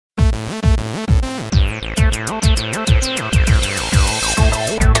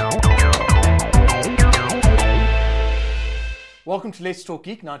Welcome to Let's Talk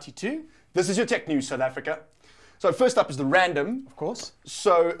Geek 92. This is your tech news, South Africa. So first up is the random. Of course.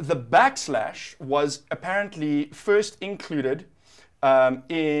 So the backslash was apparently first included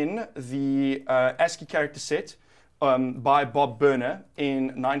in the ASCII character set by Bob Burner in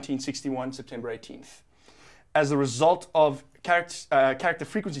 1961, September 18th. As a result of character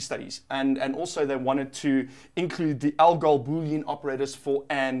frequency studies, and also they wanted to include the algol Boolean operators for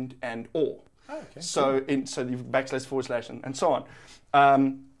and or. Oh, okay. So the backslash, forward slash, and so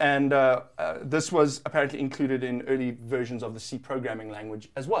on. This was apparently included in early versions of the C programming language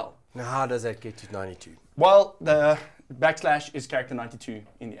as well. Now, how does that get to 92? Well, the backslash is character 92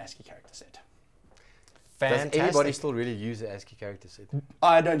 in the ASCII character set. Fantastic. Does anybody still really use the ASCII character set?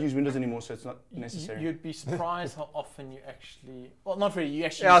 I don't use Windows anymore, so it's not necessary. You'd be surprised how often you actually... Well, not really. You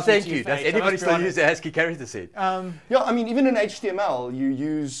actually... Yeah, thank you. Does anybody still use the ASCII character set? Yeah, I mean, even in HTML, you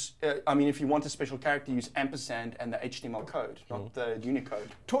use... if you want a special character, you use ampersand and the HTML code, not the Unicode.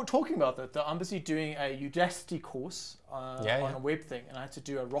 Talking about that, though, I'm busy doing a Udacity course on a web thing, and I had to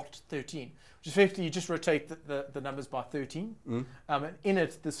do a ROT 13, which is effectively you just rotate the numbers by 13. And in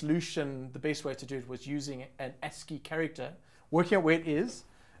it, the solution, the best way to do it was using an ASCII character, working out where it is,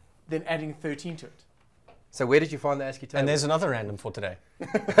 then adding 13 to it. So where did you find the ASCII table? And there's another random for today.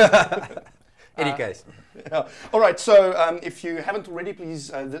 Any case. Yeah. All right, so if you haven't already,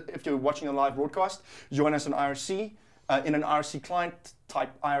 please, if you're watching a live broadcast, join us on IRC. In an IRC client,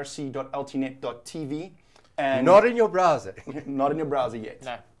 type irc.ltnet.tv. And not in your browser. Not in your browser yet.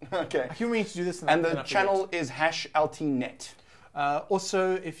 No. Okay. I think we need to do this. And the channel is #LTNet.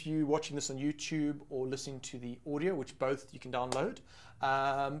 Also, if you're watching this on YouTube or listening to the audio, which both you can download,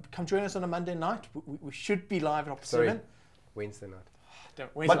 come join us on a Monday night. We should be live at 7. Wednesday night.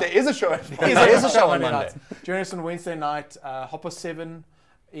 But there is a show. There is a show on Monday. Join us on Wednesday night. 7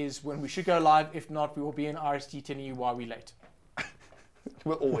 is when we should go live. If not, we will be in RST telling you why we're late.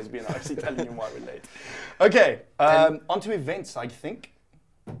 We'll always be in RST telling you why we're late. Okay, on to events, I think.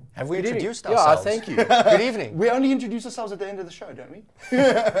 Have we introduced ourselves? Yeah, thank you. Good evening. We only introduce ourselves at the end of the show, don't we?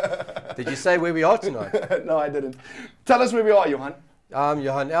 Did you say where we are tonight? No, I didn't. Tell us where we are, Johan. I'm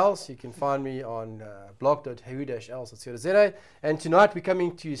Johan Els. You can find me on blog.hu-els.co.za. And tonight we're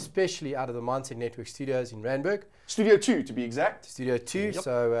coming to you especially out of the Mindset Network studios in Randburg. Studio 2, to be exact. Studio 2. Yep.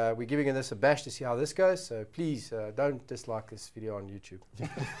 So we're giving this a bash to see how this goes. So please don't dislike this video on YouTube.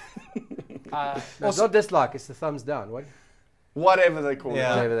 No, it's not dislike, it's the thumbs down. What? Whatever they call it.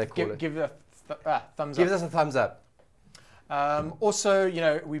 Whatever they call it. Give it a thumbs up. Give us a thumbs up. Also,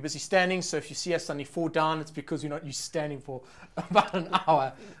 we're busy standing, so if you see us suddenly fall down, it's because we're not used to standing for about an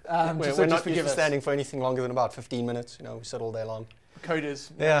hour. We're not used to standing for anything longer than about 15 minutes. We sit all day long.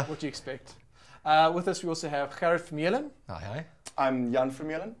 Coders, yeah. What do you expect? With us, we also have Gerrit Vermeulen. Hi. I'm Jan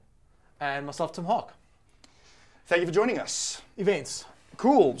Vermeulen. And myself, Tim Hawk. Thank you for joining us. Events.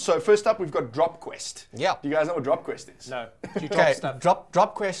 Cool. So first up, we've got DropQuest. Yeah. Do you guys know what DropQuest is? No. Okay.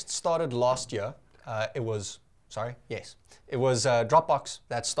 DropQuest started last year. It was Dropbox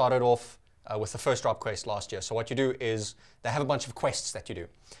that started off with the first DropQuest last year. So what you do is they have a bunch of quests that you do.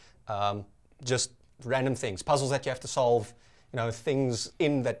 Just random things, puzzles that you have to solve, things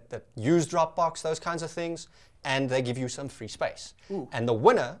in that use Dropbox, those kinds of things, and they give you some free space. Ooh. And the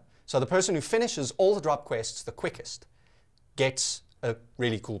winner, so the person who finishes all the DropQuests the quickest, gets a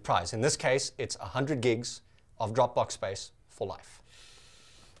really cool prize. In this case, it's 100 gigs of Dropbox space for life.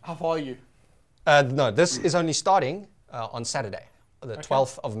 How far are you? No, this is only starting on Saturday, the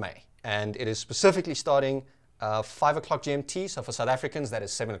 12th of May. And it is specifically starting 5 o'clock GMT. So for South Africans, that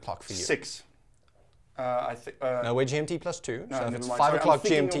is 7 o'clock for you. 6. No, we're GMT +2. No, so if it's mind. 5 o'clock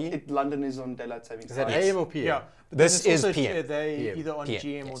GMT. London is on daylight savings Is that time. AM or PM? Yeah. This is PM. They either on PM,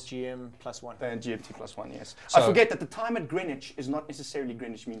 GM yes. or GM +1. They're GMT +1, yes. So I forget that the time at Greenwich is not necessarily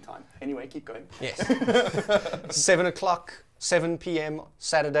Greenwich Mean Time. Anyway, keep going. Yes. 7 o'clock, 7 p.m.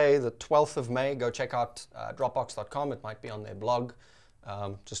 Saturday, the 12th of May. Go check out Dropbox.com. It might be on their blog.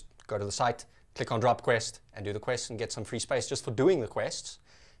 Just go to the site, click on DropQuest, and do the quest and get some free space just for doing the quests.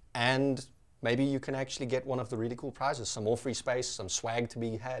 And maybe you can actually get one of the really cool prizes, some more free space, some swag to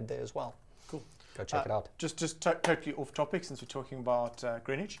be had there as well. Cool. Go check it out. Just totally off topic since we're talking about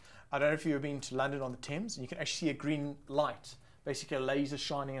Greenwich. I don't know if you've been to London on the Thames, and you can actually see a green light, basically a laser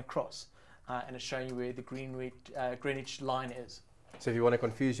shining across, and it's showing you where the Greenwich line is. So if you want to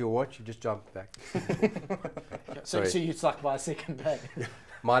confuse your watch, you just jump back. So you're stuck by a second day.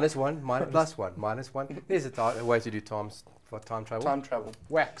 -1, +1, -1. There's a way to do time travel. Time travel.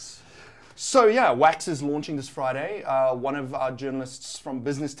 Wax. So yeah, Wax is launching this Friday. One of our journalists from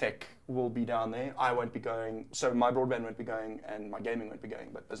Business Tech will be down there. I won't be going, so my broadband won't be going and my gaming won't be going,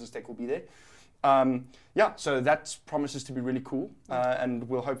 but Business Tech will be there. Yeah, so that promises to be really cool, and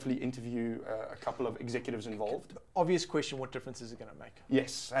we'll hopefully interview a couple of executives involved. Obvious question, what difference is it going to make?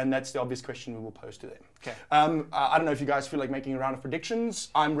 Yes, and that's the obvious question we will pose to them. Okay. I don't know if you guys feel like making a round of predictions.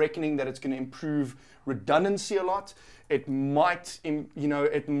 I'm reckoning that it's going to improve redundancy a lot. It might,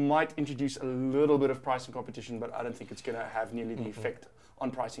 it might introduce a little bit of pricing competition, but I don't think it's going to have nearly the effect on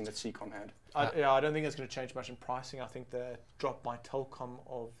pricing that Seacom had. I don't think it's going to change much in pricing. I think the drop by Telkom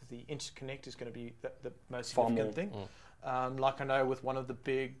of the interconnect is going to be the most significant thing. Like I know with one of the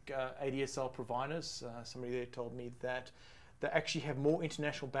big ADSL providers, somebody there told me that they actually have more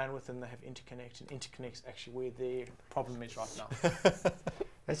international bandwidth than they have interconnect, and interconnect's actually where their problem is right now.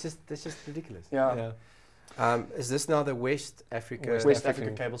 That's just ridiculous. Yeah. Is this now the West Africa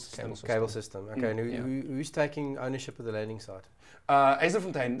cable system? Cable system. Okay, and who's taking ownership of the landing site?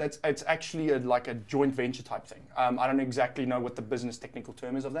 Ezerfontein, it's actually like a joint venture type thing. I don't exactly know what the business technical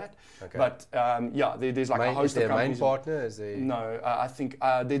term is of that, but there's like a host of companies. Is there a main partner? Is there? No, I think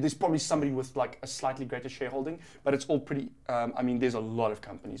there's probably somebody with like a slightly greater shareholding, but it's all pretty. There's a lot of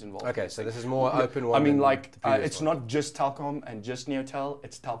companies involved. Okay, so this is more open one. It's not just Telkom and just Neotel.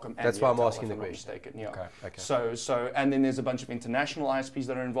 It's Telkom and that's why I'm Neotel, asking the question. Yeah. Okay. So and then there's a bunch of international ISPs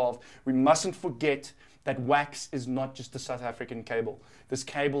that are involved. We mustn't forget that WAX is not just a South African cable. This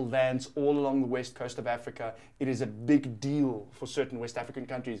cable lands all along the west coast of Africa. It is a big deal for certain West African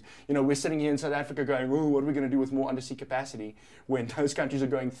countries. We're sitting here in South Africa going, oh, what are we going to do with more undersea capacity? When those countries are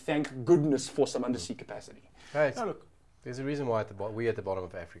going, thank goodness for some undersea capacity. Right. Oh, look, there's a reason why we're at the bottom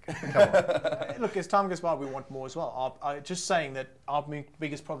of Africa. Come on. Look, as time goes by, we want more as well. I'm just saying that our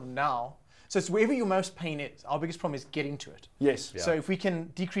biggest problem now, so it's wherever your most pain is, our biggest problem is getting to it. Yes. Yeah. So if we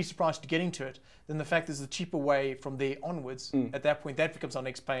can decrease the price to getting to it, then the fact there's a cheaper way from there onwards, at that point, that becomes our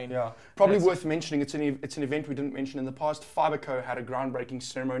next pain. Yeah. Probably worth mentioning, it's an event we didn't mention in the past. Fiberco had a groundbreaking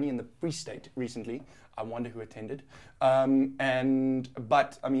ceremony in the Free State recently. I wonder who attended.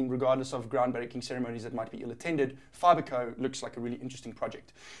 But regardless of groundbreaking ceremonies that might be ill-attended, Fiberco looks like a really interesting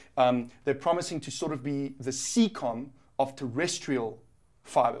project. They're promising to sort of be the Seacom of terrestrial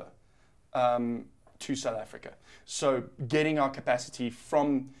fiber. To South Africa. So getting our capacity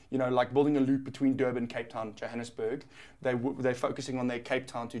from, like building a loop between Durban, Cape Town, Johannesburg. They're focusing on their Cape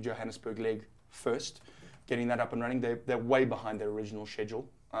Town to Johannesburg leg first, getting that up and running. They're way behind their original schedule,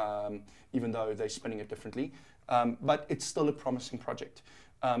 even though they're spinning it differently. But it's still a promising project.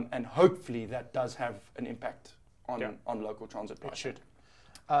 And hopefully that does have an impact on local transit pricing. It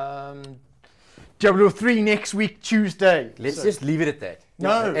should. Diablo 3 next week, Tuesday. Let's just leave it at that.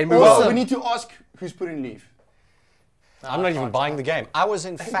 No. And we need to ask who's put in leave. I'm not even buying the game. I was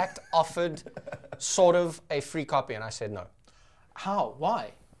in fact offered sort of a free copy and I said no. How?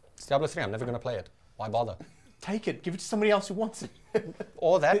 Why? It's Diablo 3. I'm never going to play it. Why bother? Take it. Give it to somebody else who wants it.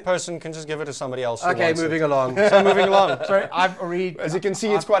 Or that person can just give it to somebody else who wants it. Okay, moving along. So moving along. Sorry, I've already... As you can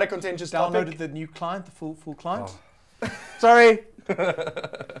see, it's quite a contentious topic. Downloaded the new client, the full client. Oh. Sorry.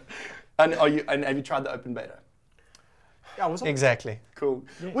 And have you tried the open beta? Yeah, was it? Exactly. Cool.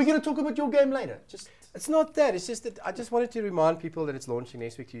 Yes. We're going to talk about your game later. It's not that. It's just that I just wanted to remind people that it's launching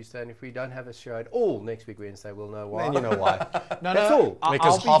next week Tuesday, and if we don't have a show at all next week Wednesday, we'll know why. Then you know why. That's all.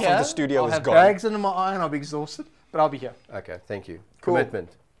 Because half of the studio is gone. I'll have bags under my eye and I'll be exhausted, but I'll be here. Okay, thank you. Cool.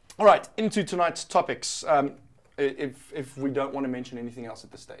 Commitment. All right, into tonight's topics. If we don't want to mention anything else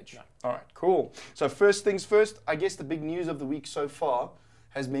at this stage. No. All right, cool. So first things first, I guess the big news of the week so far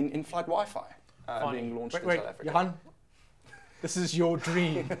has been in-flight Wi-Fi being launched in South Africa. Johan, this is your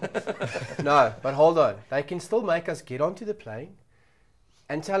dream. No, but hold on. They can still make us get onto the plane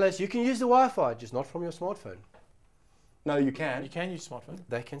and tell us you can use the Wi-Fi, just not from your smartphone. No, you can. You can use smartphone.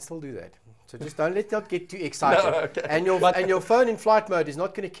 They can still do that. So just don't get too excited. No, okay. And your phone in flight mode is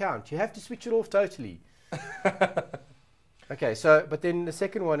not going to count. You have to switch it off totally. Okay, but then the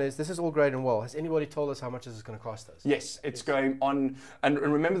second one is, this is all great and well. Has anybody told us how much this is going to cost us? Yes, it's going on, and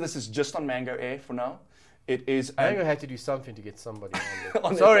remember this is just on Mango Air for now. It is. Mango had to do something to get somebody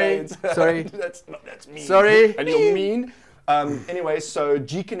on there. Sorry. That's mean. Sorry. And you're mean. Anyway, so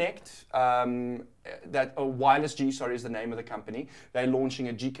G Connect, Wireless G, is the name of the company. They're launching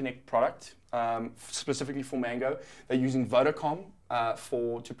a G Connect product specifically for Mango. They're using Vodacom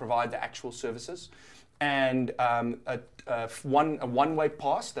to provide the actual services. And a one-way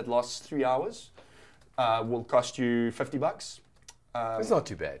pass that lasts 3 hours will cost you $50. It's not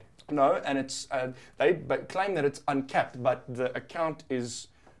too bad. No, and it's they claim that it's uncapped, but the account is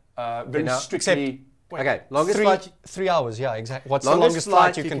very strictly. Okay, longest flight. 3 hours, yeah, exactly. What's the longest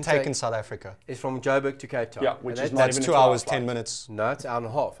flight you can take in South Africa? It's from Joburg to Cape Town. Yeah, which is not that's even 2 hours, 10 minutes. No, it's an hour and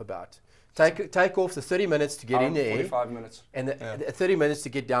a half about. Take off the 30 minutes to get in the air. 45 minutes. And the 30 minutes to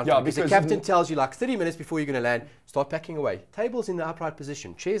get down. Yeah, because the captain tells you like 30 minutes before you're going to land, start packing away. Tables in the upright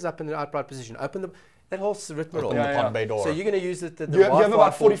position, chairs up in the upright position, open the... That whole rigmarole. Open the pod bay door. So you're going to use the you have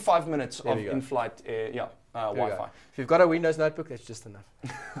about 45 minutes of in-flight Wi-Fi. If you've got a Windows notebook, that's just enough.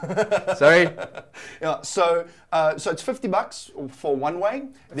 Sorry. Yeah. So it's $50 for one way.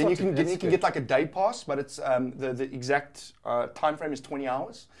 Then you can get like a day pass, but it's the exact time frame is 20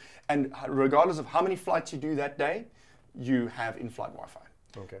 hours, and regardless of how many flights you do that day, you have in-flight Wi-Fi.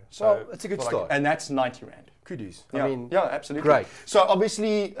 Okay. So it's a good start, and that's 90 rand. Kudos. Yeah. I mean, yeah, absolutely. Great. So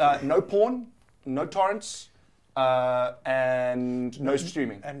obviously, no porn. No torrents, and no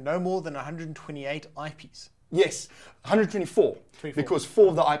streaming. And no more than 128 IPs. Yes, 124, because 4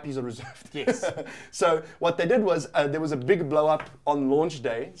 of the IPs are reserved. Yes. So what they did was, there was a big blow up on launch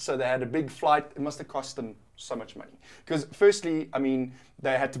day, so they had a big flight. It must have cost them so much money. Because firstly, I mean,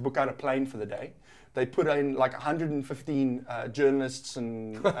 they had to book out a plane for the day. They put in like 115 journalists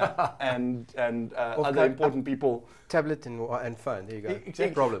and other important people. Tablet and phone. There you go. Exactly.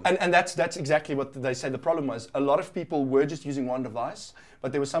 Big problem. And that's exactly what they say the problem was. A lot of people were just using one device,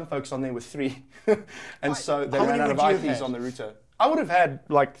 but there were some folks on there with 3, and so they ran out of IPs on the router. I would have had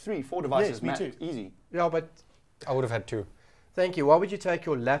like 3, 4 devices. Yes, me too. Easy. Yeah, but I would have had 2. Thank you. Why would you take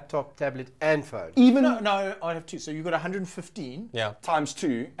your laptop, tablet, and phone? Even no, I'd have 2. So you've got 115 times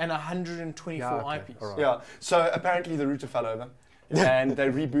 2 and 124 IPs. Right. Yeah. So apparently the router fell over, and they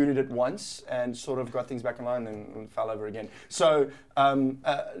rebooted it once and sort of got things back online and fell over again. So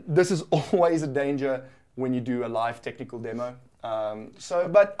this is always a danger when you do a live technical demo.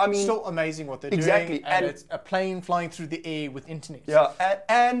 But I mean, still amazing what they're doing. And it's a plane flying through the air with internet. Yeah,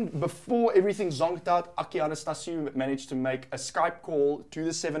 and before everything zonked out, Aki Anastasiou managed to make a Skype call to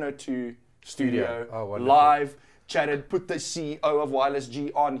the 702 studio, live, chatted, put the CEO of Wireless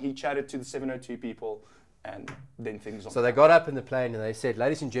G on, he chatted to the 702 people, and then things on. So they got up in the plane and they said,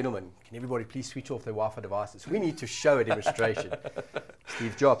 ladies and gentlemen, can everybody please switch off their Wi-Fi devices? We need to show a demonstration.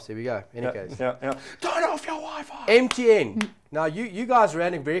 Steve Jobs, here we go. Any case. Yeah. Turn off your Wi-Fi. MTN. Now, you guys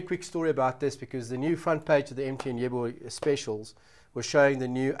ran a very quick story about this because the new front page of the MTN Specials was showing the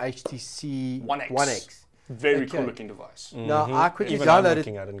new HTC 1X. Very cool looking device. Now, I quickly Even downloaded I'm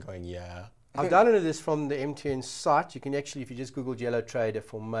looking at it and going, yeah. I've downloaded this from the MTN site. You can actually, if you just Google Yellow Trader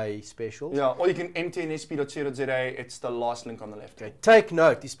for May specials. Yeah, or you can mtnsp.co.za. It's the last link on the left. Okay. Take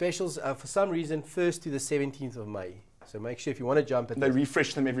note, the specials are for some reason 1st to the 17th of May. So make sure if you want to jump at They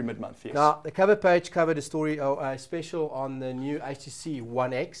refresh them every mid-month, yes. Now, the cover page covered a story, a special on the new HTC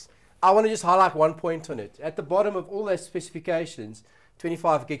 1X. I want to just highlight one point on it. At the bottom of all those specifications,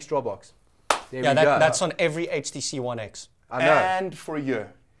 25 gigs Dropbox. There we go. That's on every HTC One X. I know. And for a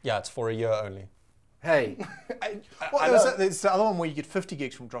year. Yeah, it's for a year only. Hey. There's the other one where you get 50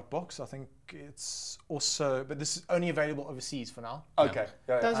 gigs from Dropbox. I think it's also, but this is only available overseas for now. Okay.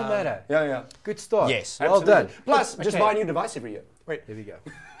 Yeah. Doesn't matter. Yeah. Good start. Yes. Well done. Plus, just buy a new device every year. Wait, There we go.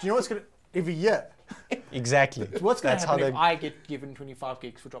 do you know what's going to, every year? Exactly. What's going to happen if I get given 25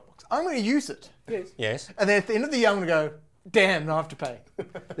 gigs for Dropbox? I'm going to use it. Yes. And then at the end of the year, I'm going to go, damn, now I have to pay.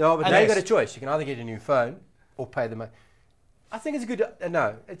 No, but now you've got a choice. You can either get a new phone or pay the money. I think it's a good,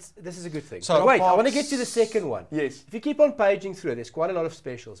 this is a good thing. So But wait, I want to get to the second one. Yes. If you keep on paging through it, there's quite a lot of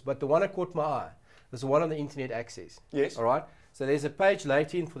specials, but the one that caught my eye was the one on the internet access. Yes. All right. So there's a page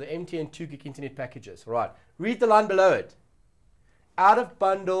later in for the MTN 2 gig internet packages. All right. Read the line below it. Out of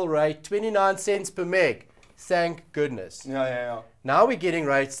bundle rate, 29 cents per meg. Thank goodness. Yeah. Now we're getting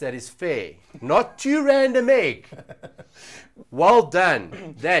rates that is fair. Not 2 rand a meg. Well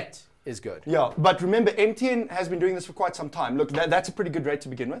done. That is good. Yeah, but remember, MTN has been doing this for quite some time. Look, that's a pretty good rate to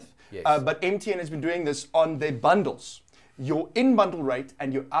begin with. Yes. But MTN has been doing this on their bundles. Your in-bundle rate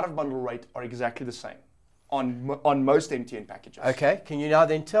and your out-of-bundle rate are exactly the same on most MTN packages. Okay, can you now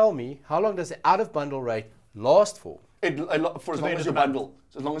then tell me how long does the out-of-bundle rate last for? For as long as your bundle.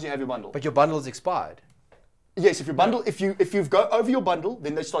 So as long as you have your bundle. But your bundle is expired. Yes, if your bundle, if you've got over your bundle,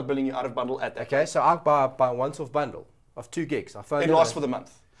 then they start billing you out of bundle at that. Okay, so I buy a once-off bundle of 2 gigs. It lasts for the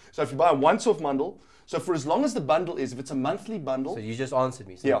month. So if you buy a once-off bundle, so for as long as the bundle is, if it's a monthly bundle. So you just answered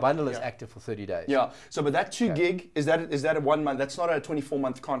me. So the bundle is active for 30 days. Yeah. So but that 2 gig, is that a 1 month? That's not a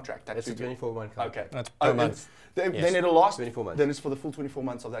 24-month contract. That's a 24-month contract. Okay. That's per month. Then it'll last 24 months. Then it's for the full 24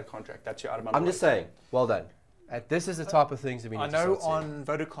 months of that contract. That's your out of bundle. I'm just saying, well done. This is the type of things that we need to I know start on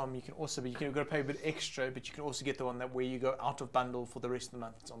Vodacom you can also, but you've got to pay a bit extra, but you can also get the one that where you go out of bundle for the rest of the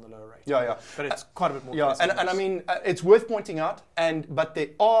month. It's on the lower rate. Yeah. But it's quite a bit more. Yeah, and I mean, it's worth pointing out, but there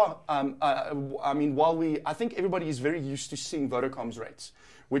are, I think everybody is very used to seeing Vodacom's rates,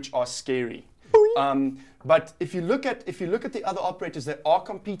 which are scary. But if you look at the other operators, they are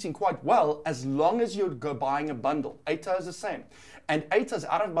competing quite well as long as you're buying a bundle. ATA is the same. And ATA's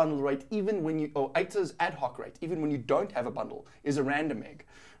out of bundle rate, ATA's ad hoc rate, even when you don't have a bundle, is a random egg,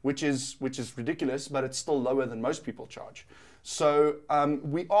 which is ridiculous, but it's still lower than most people charge. So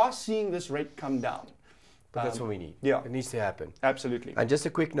we are seeing this rate come down. But that's what we need. Yeah. It needs to happen. Absolutely. And just a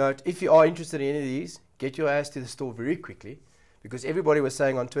quick note, if you are interested in any of these, get your ass to the store very quickly, because everybody was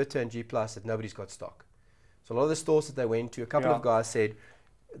saying on Twitter and G+ that nobody's got stock. So a lot of the stores that they went to, a couple of guys said,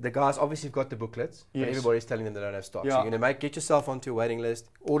 the guys obviously have got the booklets, but everybody's telling them they don't have stock. So you're going to get yourself onto a waiting list,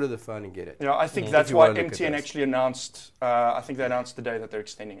 order the phone and get it. Yeah, I think that's why MTN actually announced, I think they announced today that they're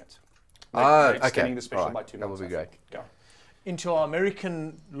extending it. They're extending the special by 2 months. That would be great. Yeah. Into our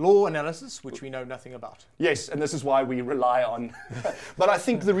American law analysis, which we know nothing about. Yes, and this is why we rely on. But I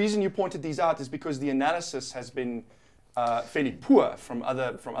think the reason you pointed these out is because the analysis has been fairly poor from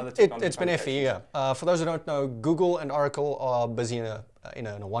other technology. It's been iffy, yeah. For those who don't know, Google and Oracle are busy in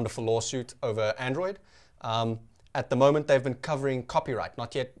a wonderful lawsuit over Android. At the moment, they've been covering copyright,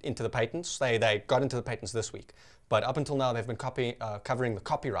 not yet into the patents. They got into the patents this week, but up until now, they've been covering the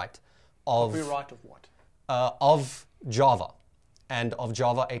copyright of what? Of Java and of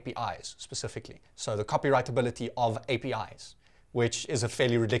Java APIs specifically. So the copyrightability of APIs, which is a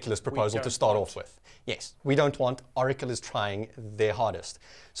fairly ridiculous proposal to start off with. Yes, we don't want. Oracle is trying their hardest.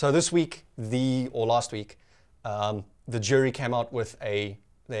 So this week, or last week, the jury came out with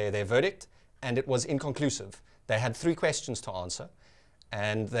their verdict, and it was inconclusive. They had 3 questions to answer,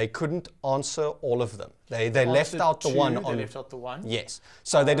 and they couldn't answer all of them. They left out the one. They left out the one? Yes.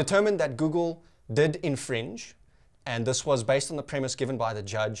 So they determined that Google did infringe, and this was based on the premise given by the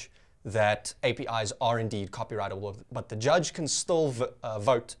judge that APIs are indeed copyrightable, but the judge can still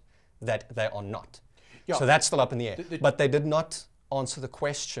vote that they are not. Yeah. So that's still up in the air. But they did not answer the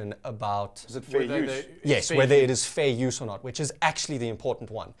question about is it fair use? Yes, whether it is fair use or not, which is actually the important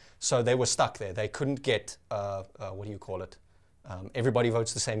one. So they were stuck there. They couldn't get, what do you call it? Everybody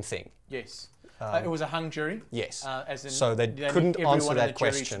votes the same thing. Yes. It was a hung jury. Yes. As in so they couldn't answer that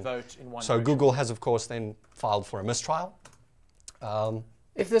question. So Google has, of course, then filed for a mistrial.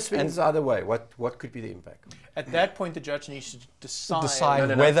 If this swings the other way, what could be the impact? At that point, the judge needs to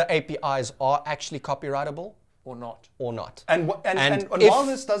decide whether APIs are actually copyrightable or not. And while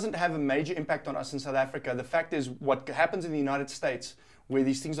this doesn't have a major impact on us in South Africa, the fact is what happens in the United States, where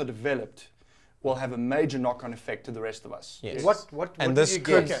these things are developed, will have a major knock-on effect to the rest of us. Yes. What and this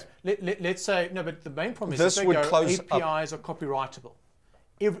could... Okay. Let's say, no, but the main problem is this would close APIs are copyrightable.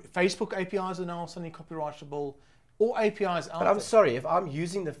 Facebook APIs are now suddenly copyrightable. All APIs are. But I'm sorry, if I'm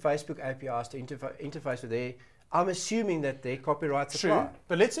using the Facebook APIs to interface with there, I'm assuming that their copyrights apply. True.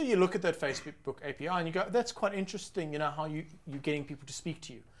 But let's say you look at that Facebook API and you go, that's quite interesting, how you're getting people to speak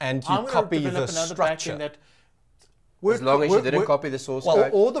to you. And you copy the structure. That as long as you didn't copy the source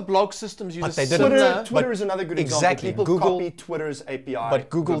code. All the blog systems use Twitter is another good example. People Google, copy Twitter's API.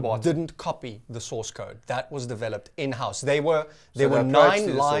 But Google didn't copy the source code. That was developed in-house. There were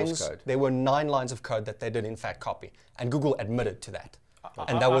 9 lines. There were 9 lines of code that they did in fact copy, and Google admitted to that.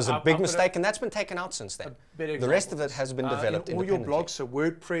 And that was a big mistake, and that's been taken out since then. The rest of it has been developed independently. All your blogs, so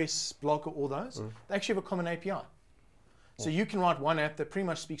WordPress, Blogger, all those, they actually have a common API. So you can write one app that pretty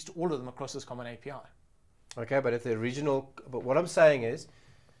much speaks to all of them across this common API. Okay, but but what I'm saying is,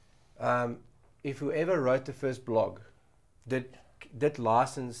 if whoever wrote the first blog did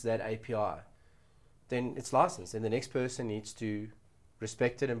license that API, then it's licensed, and the next person needs to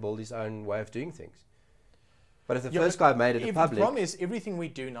respect it and build his own way of doing things. But if the first guy made it public... The problem is everything we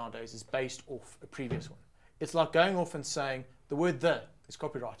do nowadays is based off a previous one. It's like going off and saying the word "the" is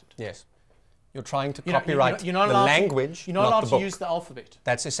copyrighted. Yes. You're trying to copyright the language, you're not allowed to use the alphabet.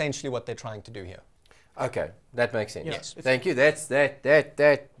 That's essentially what they're trying to do here. Okay, that makes sense. Yes. Thank you. That's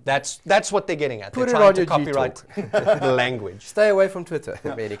what they're getting at. Put they're trying to copyright the language. Stay away from Twitter.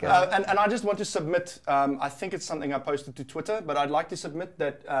 And I just want to submit, I think it's something I posted to Twitter, but I'd like to submit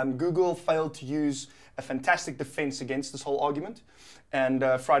that Google failed to use a fantastic defense against this whole argument. And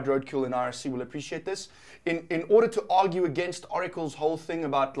Fried Roadkill and IRC will appreciate this. In order to argue against Oracle's whole thing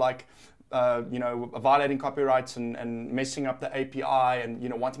about violating copyrights and messing up the API and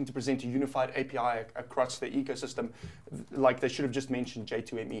wanting to present a unified API across the ecosystem, like they should have just mentioned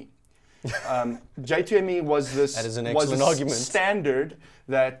J2ME. J2ME was this standard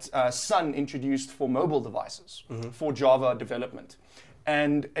that Sun introduced for mobile devices for Java development.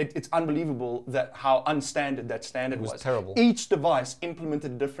 And it's unbelievable that how unstandard that standard was. It was terrible. Each device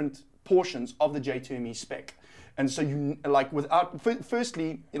implemented different portions of the J2ME spec. And so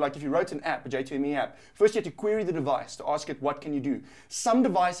firstly, if you wrote an app, a J2ME app, first you had to query the device to ask it what can you do. Some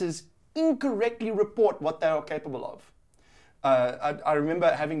devices incorrectly report what they are capable of. I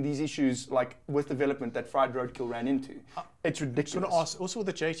remember having these issues like with development that Fried Roadkill ran into. It's ridiculous. I was going to ask, also with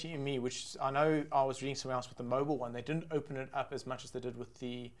the JTME, which I know I was reading somewhere else with the mobile one, they didn't open it up as much as they did with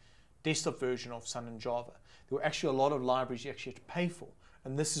the desktop version of Sun and Java. There were actually a lot of libraries you actually had to pay for.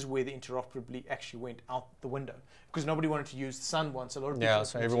 And this is where the interoperability actually went out the window. Because nobody wanted to use the Sun one, so a lot of people...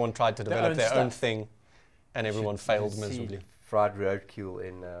 so everyone tried to develop their own thing, and everyone failed miserably. Fried Roadkill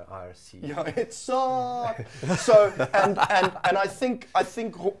in IRC. Yeah, it's so... So, and I think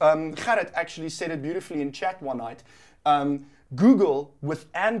Gerrit actually said it beautifully in chat one night. Google, with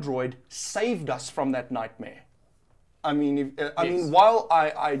Android, saved us from that nightmare. I mean, while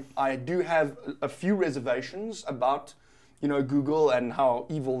I do have a few reservations about, Google and how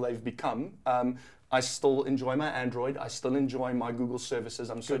evil they've become, I still enjoy my Android. I still enjoy my Google services.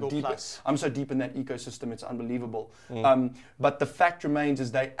 I'm so deep in that ecosystem. It's unbelievable. But the fact remains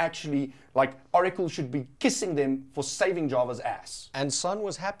is they actually, Oracle should be kissing them for saving Java's ass. And Sun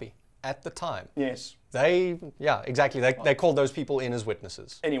was happy at the time. Yes. Exactly. They called those people in as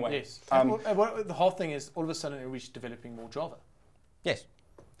witnesses. Anyway. Yes. The whole thing is all of a sudden everybody's developing more Java. Yes.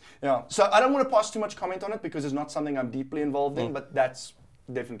 Yeah. So I don't want to pass too much comment on it because it's not something I'm deeply involved in, but that's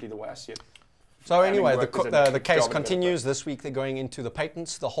definitely the way I see it. So anyway, the case continues. This week they're going into the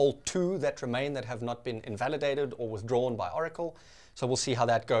patents, the whole 2 that remain that have not been invalidated or withdrawn by Oracle. So we'll see how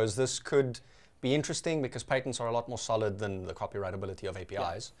that goes. This could be interesting because patents are a lot more solid than the copyrightability of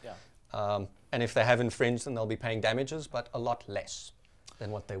APIs. Yeah. And if they have infringed, then they'll be paying damages, but a lot less than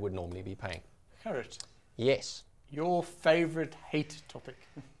what they would normally be paying. Gerrit. Yes. Your favorite hate topic.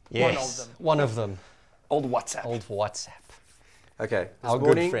 Yes. One of them. Old WhatsApp. Old WhatsApp. Okay, our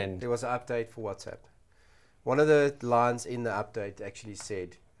good friend. There was an update for WhatsApp. One of the lines in the update actually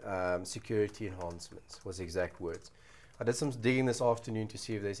said security enhancements was the exact words. I did some digging this afternoon to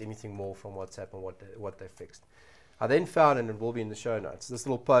see if there's anything more from WhatsApp and what they fixed. I then found, and it will be in the show notes, this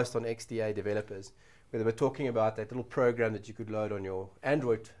little post on XDA developers where they were talking about that little program that you could load on your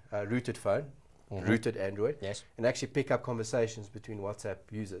Android rooted phone, rooted Android, and actually pick up conversations between WhatsApp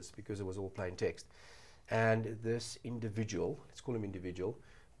users because it was all plain text. And this individual, let's call him individual,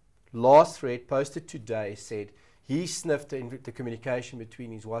 last thread posted today said he sniffed the communication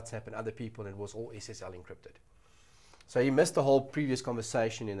between his WhatsApp and other people and it was all SSL encrypted. So he missed the whole previous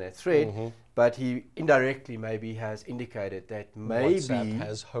conversation in that thread, but he indirectly maybe has indicated that maybe WhatsApp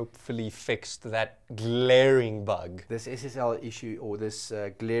has hopefully fixed that glaring bug. This SSL issue or this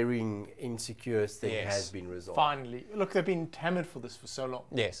glaring insecure thing has been resolved. Finally. Look, they've been hammered for this for so long.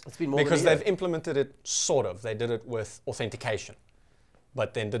 Yes. It's been more because they've implemented it sort of. They did it with authentication,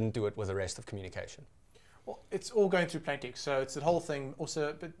 but then didn't do it with the rest of communication. Well, it's all going through plain text, so it's the whole thing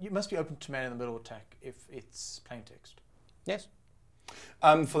also, but you must be open to man-in-the-middle attack if it's plain text. Yes.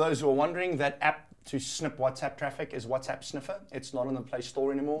 For those who are wondering, that app to snip WhatsApp traffic is WhatsApp Sniffer. It's not on the Play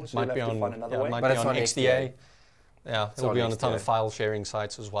Store anymore, so you'll have to find another way. It might be on XDA. Yeah, it'll be on a ton XDA. of file sharing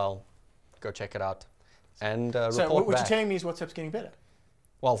sites as well. Go check it out. And so report what back. you're telling me is WhatsApp's getting better?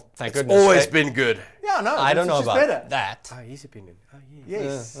 Well, thank It's goodness. always been good. Yeah, no. I don't know about better. that. His opinion.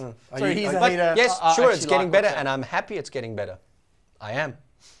 Yes. So he's a But hater. yes, I sure, it's actually getting like better, WhatsApp. and I'm happy it's getting better. I am.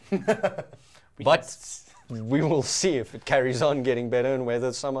 But we will see if it carries on getting better and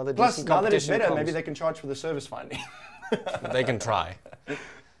whether some other Plus, decent now that it's competition better, comes. maybe they can charge for the service finding. They can try.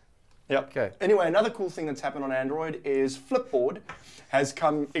 Yep. Okay. Anyway, another cool thing that's happened on Android is Flipboard has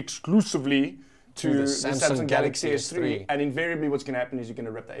come exclusively to the Samsung Galaxy S3, and invariably what's going to happen is you're going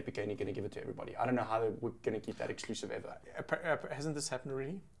to rip the APK and you're going to give it to everybody. I don't know how we're going to keep that exclusive ever. Hasn't this happened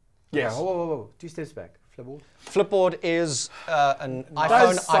already? Yes. Yeah, whoa. 2 steps back. Flipboard. Flipboard is an Don't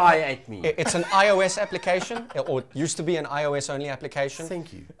iPhone. sigh at me. It's an iOS application, or it used to be an iOS-only application.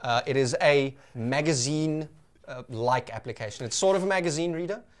 Thank you. It is a magazine-like application. It's sort of a magazine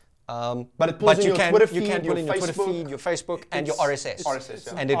reader. But it pulls in your Twitter feed, you can your pull in your Twitter Facebook. feed, your Facebook, and your RSS. RSS,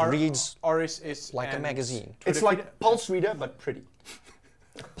 yeah. And it reads RSS like a magazine. It's like Pulse Reader, but pretty.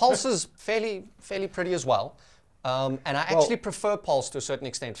 Pulse is fairly pretty as well. And I actually prefer Pulse to a certain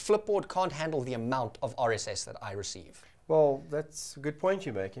extent. Flipboard can't handle the amount of RSS that I receive. Well, that's a good point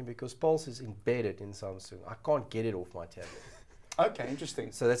you're making because Pulse is embedded in Samsung. I can't get it off my tablet. Okay,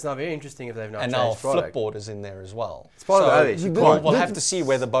 interesting. So that's now very interesting if they've now And changed now product. Flipboard is in there as well. It's part of the OS. We'll have to see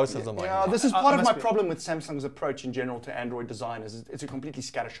whether both of them are Yeah, in there. this is part of my problem with Samsung's approach in general to Android design. Is it's a completely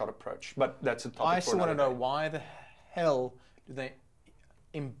scattershot approach, but that's a topic I for still want to another know day. why the hell do they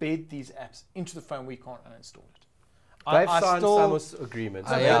embed these apps into the phone we can't uninstall it? They've signed some agreements.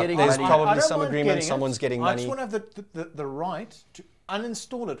 So they're getting there's money. probably some agreement, someone's getting I money. just want to have the right to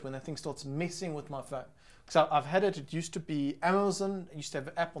uninstall it when that thing starts messing with my phone. Because I've had it. It used to be Amazon. It used to have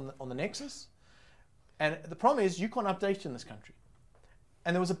an app on the Nexus, and the problem is you can't update it in this country.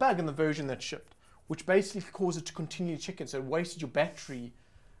 And there was a bug in the version that shipped, which basically caused it to continue to check it, so it wasted your battery.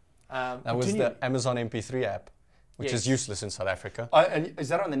 That was the Amazon MP3 app, which is useless in South Africa. And is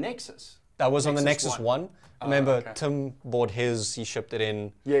that on the Nexus? That was on the Nexus 1. Remember, okay. Tim bought his, he shipped it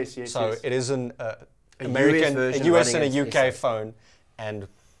in. Yes. So it is an American, a US and a UK phone, and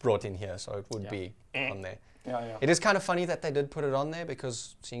brought in here, so it would be on there. Yeah. It is kind of funny that they did put it on there,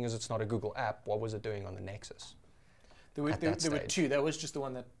 because seeing as it's not a Google app, what was it doing on the Nexus? There were two. That was just the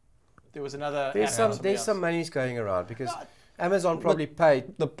one that. There was another. There's some monies going around because Amazon probably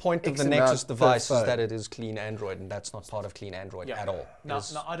paid. The point of the Nexus device is that it is clean Android, and that's not part of clean Android at all. No,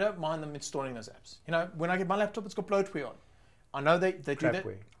 I don't mind them installing those apps. You know, when I get my laptop, it's got bloatware on. I know they do that.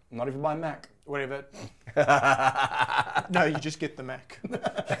 Not even by Mac. Whatever. No, you just get the Mac.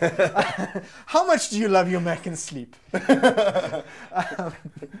 How much do you love your Mac and sleep? No,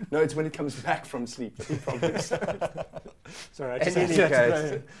 it's when it comes back from sleep. Sorry, I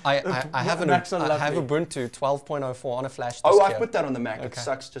have Ubuntu 12.04 on a flash disk. Oh, I put that on the Mac. Okay. It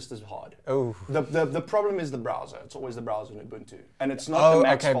sucks just as hard. Oh. The problem is the browser. It's always the browser in Ubuntu. And it's not the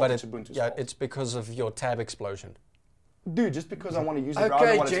Mac's fault, it's Ubuntu's fault. It's because of your tab explosion. Dude, just because I want to use the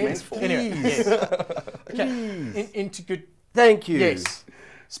browser what it's meant for. Anyway, yes. Okay, into good... Thank you. Yes.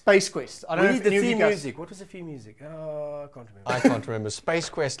 Spacequest. I don't know need the theme music. What was the theme music? Oh, I can't remember. I can't remember.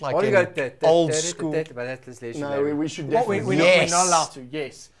 Spacequest, like old school. No, we should definitely... We're not allowed to,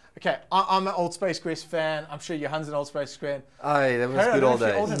 yes. Okay, I'm an old Spacequest fan. I'm sure Johan's an old Spacequest fan. Aye, that was good old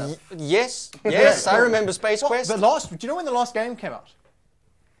days. Yes, I remember Spacequest. Do you know when the last game came out?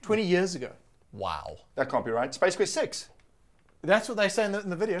 20 years ago. Wow. That can't be right. Spacequest 6. That's what they say in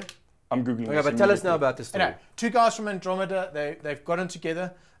the video. I'm Googling Okay, but tell us now about this story. Anyway, two guys from Andromeda, they've gotten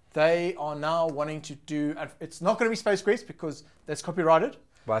together. They are now wanting to do, it's not going to be Spacequest because that's copyrighted.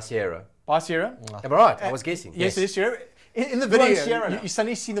 By Sierra. Am I right? I was guessing. Yes, it is Sierra. In the video, you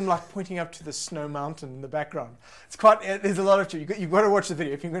suddenly see them like pointing up to the snow mountain in the background. It's quite, there's a lot of truth. You've got to watch the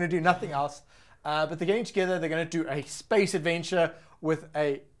video if you're going to do nothing else. But they're getting together, they're going to do a space adventure with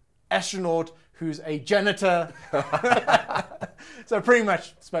a astronaut who's a janitor. So pretty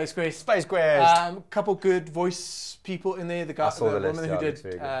much Spacequest. Couple good voice people in there. The woman who did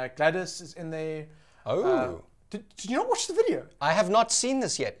Gladys is in there. Oh. Did you not watch the video? I have not seen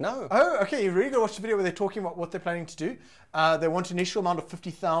this yet, no. Oh, okay. You really got to watch the video where they're talking about what they're planning to do. They want an initial amount of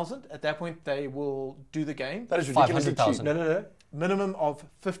 50,000. At that point, they will do the game. That is ridiculously cheap. No. Minimum of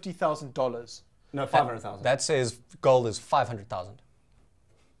 $50,000. No, 500,000. That says gold is 500,000.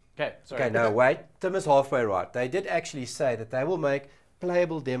 Okay, sorry. Okay, no, wait. Tim is halfway right. They did actually say that they will make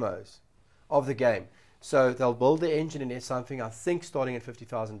playable demos of the game. So they'll build the engine and something, I think, starting at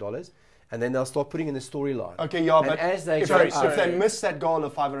 $50,000. And then they'll start putting in the storyline. Okay, yeah, but as they if they miss that goal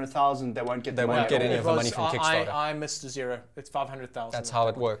of 500,000, they won't get any of the money from Kickstarter. I missed a zero. It's 500,000. That's how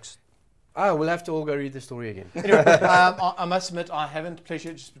it works. Oh, we'll have to all go read the story again. Anyway, I must admit, I haven't played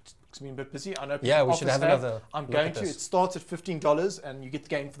it just because I've been a bit busy. I know. Yeah, we should have another. I'm going to. It starts at $15, and you get the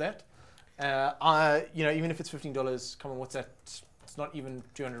game for that. Even if it's $15, come on, what's that? It's not even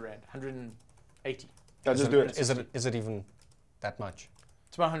 200 rand. 180. Yeah, just do it. Is it even that much?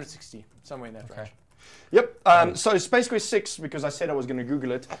 It's about 160, somewhere in that range. Yep. So Spacequest 6, because I said I was going to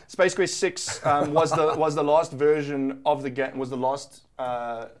Google it. Spacequest 6 was the last version of the game. Was the last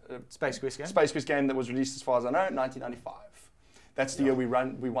Spacequest game that was released, as far as I know, 1995. That's the year we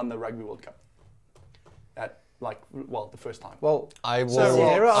won the Rugby World Cup. The first time. Well, I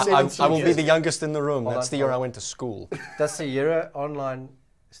will be the youngest in the room. That's the year I went to school. Does Sierra Online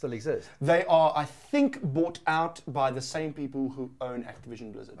still exist? They are, I think, bought out by the same people who own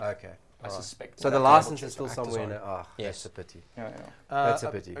Activision Blizzard. Okay. I suspect. So the license is still somewhere in there. Oh, yes. That's a pity. Yeah. That's a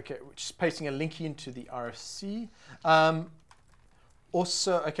pity. Okay, we're just pasting a link into the RFC.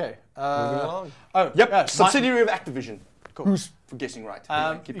 Also, okay. Moving along. Oh, yep. Subsidiary of Activision. Cool. Who's guessing right?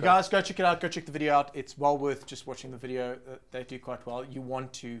 You guys go check it out. Go check the video out. It's well worth just watching the video. They do quite well. You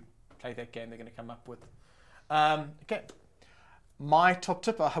want to play that game they're going to come up with. Okay. My top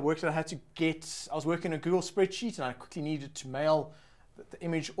tip, I was working on a Google spreadsheet and I quickly needed to mail the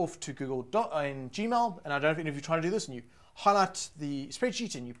image off to Google in Gmail. And I don't know if any of you are trying to do this, and you highlight the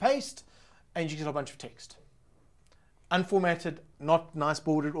spreadsheet and you paste and you get a bunch of text. Unformatted, not nice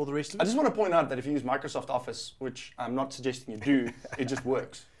bordered, all the rest of it. I just want to point out that if you use Microsoft Office, which I'm not suggesting you do, it just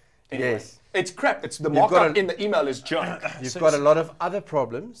works. Anyway. Yes. It's crap. It's the markup in the email is junk. You've got a lot of other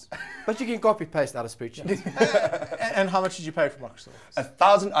problems, but you can copy paste out of spreadsheets. And how much did you pay for Microsoft?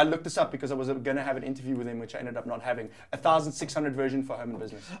 1,000. I looked this up because I was going to have an interview with him, which I ended up not having. 1,600 version for home and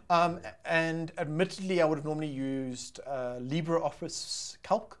business. And admittedly, I would have normally used LibreOffice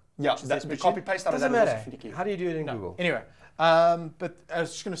Calc. Yeah, that's the copy paste out of that. Doesn't is also matter. finicky. How do you do it in Google? Anyway, but I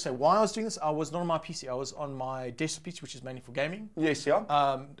was just going to say, why I was doing this, I was not on my PC. I was on my desktop PC, which is mainly for gaming. Yes,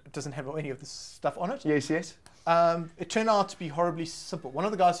 yeah. It doesn't have any of this stuff on it. Yes, yes. It turned out to be horribly simple. One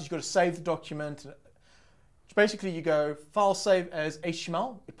of the guys says you've got to save the document. Basically, you go file save as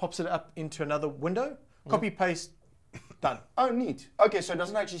HTML. It pops it up into another window. Copy paste, done. Oh, neat. Okay, so it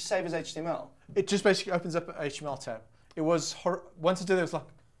doesn't actually save as HTML. It just basically opens up an HTML tab. It was once I did it, it was like,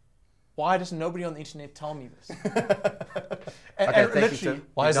 why does nobody on the internet tell me this? Okay, literally,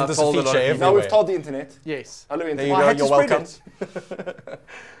 Why isn't this a feature Now everywhere? we've told the internet. yes. Hello, There you internet. go, I had you're to spread welcome. it.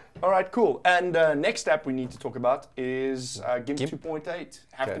 All right, cool. And next app we need to talk about is Gimp Gimp. 2.8.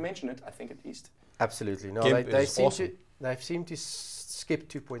 Have Okay. to mention it, I think, at least. Absolutely. No, Gimp they is seem awesome. to skip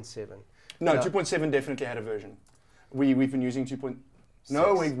 2.7. No, Yeah. 2.7 definitely had a version. We've been using 2.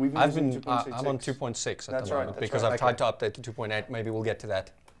 No, we've been using 2.6. I'm on 2.6 at That's the right, moment that's because right. I've tried to update to 2.8. Maybe we'll get to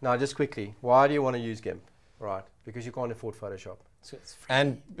that. Now, just quickly, why do you want to use Gimp? Right, because you can't afford Photoshop.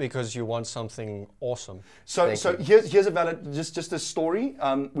 And because you want something awesome. So Thank you. here's a valid, just a story.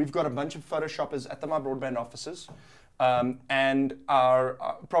 We've got a bunch of Photoshoppers at my broadband offices. And our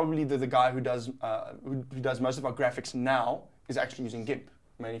probably the guy who does most of our graphics now is actually using Gimp,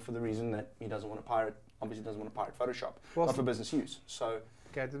 mainly for the reason that he doesn't want to pirate. Obviously, doesn't want to pirate Photoshop, not for business use. So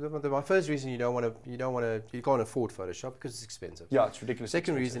Okay, my first reason you can't afford Photoshop because it's expensive. yeah, it's ridiculous.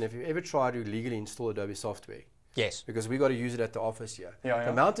 Second reason, if you ever try to legally install Adobe software, Yes. because we got to use it at the office here, Yeah, the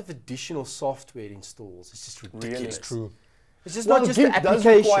amount of additional software it installs is just ridiculous. Really? It's true. It's just Well, not just Gimp the does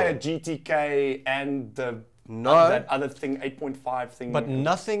require application. GTK and the No. that other thing, 8.5 thing. But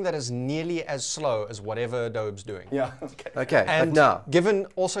nothing that is nearly as slow as whatever Adobe's doing. Yeah. Okay. Okay, And but now,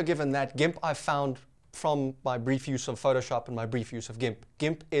 given that Gimp, I found from my brief use of Photoshop and my brief use of Gimp,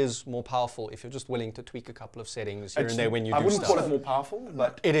 Gimp is more powerful if you're just willing to tweak a couple of settings here and there when you I do wouldn't stuff. call it more powerful,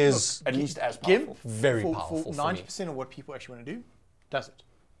 but It is at least as powerful. Gimp, very for powerful for me. 90% of what people actually want to do, does it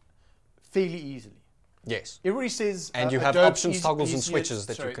fairly easily. Yes. It already says And you have Adobe's options, toggles, and easier- switches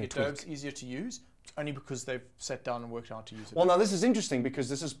that you sorry, can Adobe's tweak. easier to use, only because they've sat down and worked out to use it. Well, now this is interesting because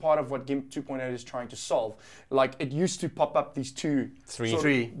this is part of what Gimp 2.8 is trying to solve. Like it used to pop up these two, Three.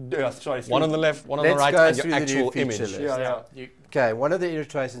 Three. sorry, One on the left, one on the Let's right, go and through your the new actual feature image. list. Yeah. You, okay, one of the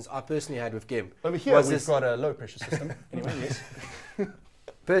irritations I personally had with Gimp Over here was we've this. got a low pressure system. Anyway, yes.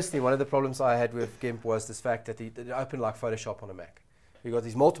 Personally, one of the problems I had with Gimp was this fact that it opened like Photoshop on a Mac. You got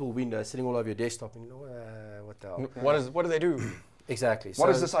these multiple windows sitting all over your desktop, and you go, what the hell? What do they do? Exactly. What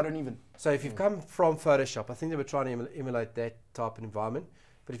is this? I don't even. So if you've come from Photoshop, I think they were trying to emulate that type of environment.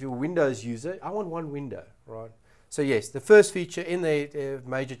 But if you're a Windows user, I want one window, right? So yes, the first feature in the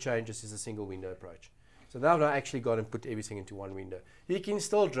major changes is a single window approach. So now I've actually got and put everything into one window. You can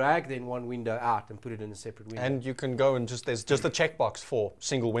still drag then one window out and put it in a separate window. And you can go and there's just a checkbox for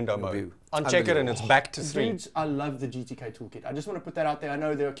single window mode. View. Uncheck it and it's back to 3. Dudes, I love the GTK toolkit. I just want to put that out there. I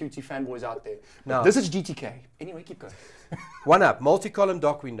know there are QT fanboys out there. But No. this is GTK. Anyway, keep going. One up, multi-column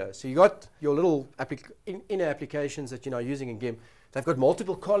dock windows. So you got your little inner applications that you're now using in Gimp. They've got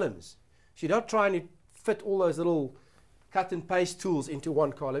multiple columns. So you're not trying to fit all those little cut and paste tools into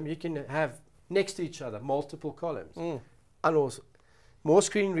one column. You can have next to each other multiple columns. And also more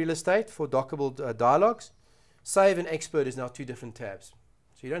screen real estate for dockable dialogs. Save and export is now two different tabs.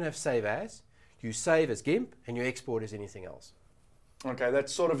 So you don't have save as. You save as Gimp and you export as anything else. Okay,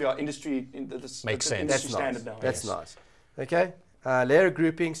 that's sort of your industry. Makes sense. Industry That's standard nice. now. That's Yes. nice. Okay. Layer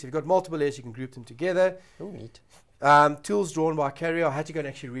groupings. If you've got multiple layers, you can group them together. Oh, neat. Tools drawn by Cairo. I had to go and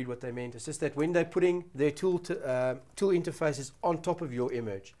actually read what they meant. It's just that when they're putting their tool interfaces on top of your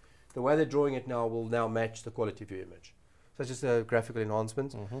image, the way they're drawing it now will now match the quality of your image. So it's just a graphical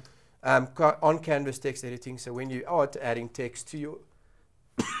enhancement. On canvas text editing. So when you are adding text to your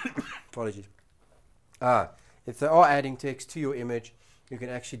apologies. If they are adding text to your image, you can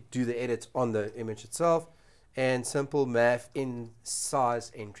actually do the edits on the image itself. And simple math in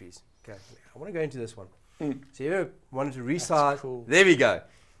size entries. Okay, I want to go into this one. So you ever wanted to resize? cool. There we go.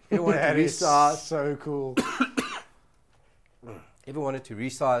 Ever wanted that to is resize? so cool. Ever wanted to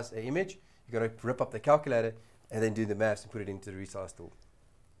resize an image? You got to rip up the calculator and then do the maths and put it into the resize tool.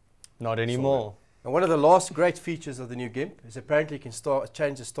 Not anymore. And one of the last great features of the new Gimp is apparently you can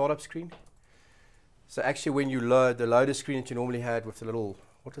change the startup screen. So actually, when you load the loader screen that you normally had with the little,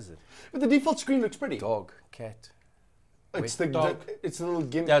 what is it? But the default screen looks pretty. Dog, cat. It's it's the little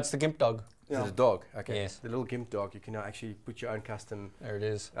Gimp. Yeah, it's the Gimp dog. It's a dog. Okay. Yes. The little Gimp dog. You can now actually put your own custom. There it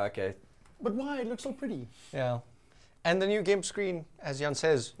is. Okay. But why? It looks so pretty. Yeah. And the new Gimp screen, as Jan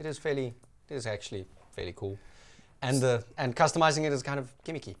says, it is actually fairly cool. And customizing it is kind of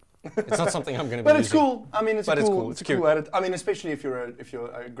gimmicky. It's not something I'm going to be But using. it's cool. I mean, it's cool. It's cool edit. I mean, especially if you're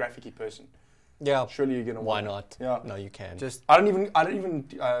a graphic-y person. Yeah. Surely you're gonna. Why not? Yeah. No, you can. I don't even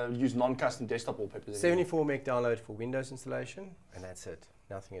use non-custom desktop wallpapers. 74 meg download for Windows installation, and that's it.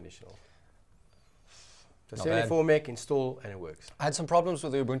 Nothing additional. So Not 74 meg install, and it works. I had some problems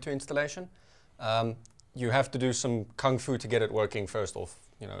with the Ubuntu installation. You have to do some kung fu to get it working first off.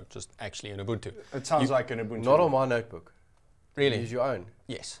 Just actually in Ubuntu. It sounds like an Ubuntu. Not on my notebook. Really? You use your own.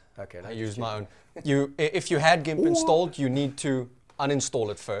 Yes. Okay. I use my own. If you had Gimp installed, you need to uninstall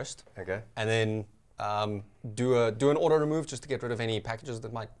it first. Okay. And then do an auto remove just to get rid of any packages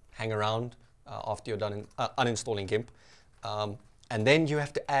that might hang around after you're done uninstalling Gimp. And then you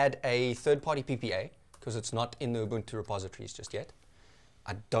have to add a third-party PPA because it's not in the Ubuntu repositories just yet.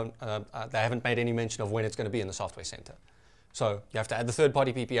 They haven't made any mention of when it's going to be in the software center. So you have to add the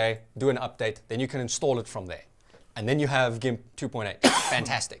third-party PPA, do an update, then you can install it from there. And then you have Gimp 2.8.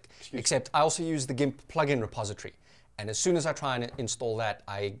 Fantastic. Except I also use the Gimp plugin repository. And as soon as I try and install that,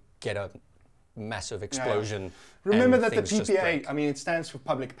 I get a massive explosion. Yeah. Remember that the PPA, I mean, it stands for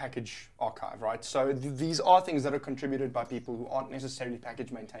Public Package Archive, right? So these are things that are contributed by people who aren't necessarily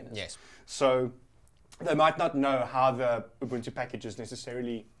package maintainers. Yes. So they might not know how the Ubuntu packages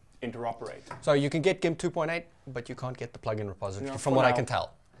necessarily interoperate. So you can get Gimp 2.8, but you can't get the plugin repository, from what I can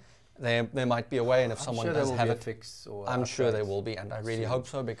tell. There might be a way, and if someone does have it, fix or I'm sure there will be, and I really hope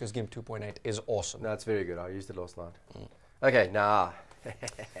so, because Gimp 2.8 is awesome. No, it's very good. I used it last night. Okay, now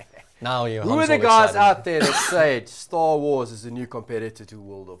you're who are the guys out there that say Star Wars is a new competitor to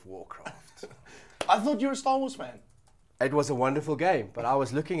World of Warcraft? I thought you were a Star Wars fan. It was a wonderful game, but I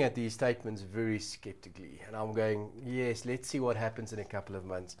was looking at these statements very skeptically, and I'm going, yes, let's see what happens in a couple of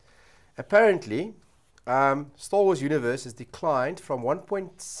months. Apparently, Star Wars Universe has declined from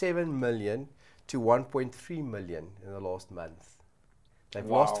 1.7 million to 1.3 million in the last month. They've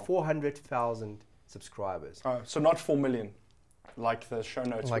lost 400,000 subscribers. Oh, so not 4 million, like the show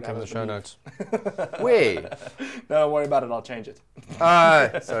notes. Like in the show notes. Where? Don't worry about it, I'll change it.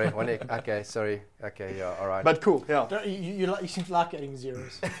 Sorry. Okay, sorry. Okay, yeah, all right. But cool, yeah. You seem to like adding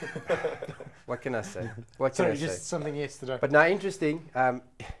zeros. What can I say? What can Sorry, I say? just something yesterday. But now interesting,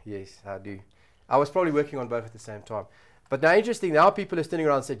 yes, I do. I was probably working on both at the same time. But now interesting, now people are standing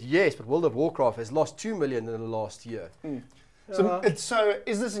around and said, yes, but World of Warcraft has lost 2 million in the last year. So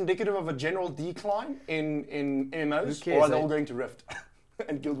is this indicative of a general decline in MMOs? Or are they all going to Rift?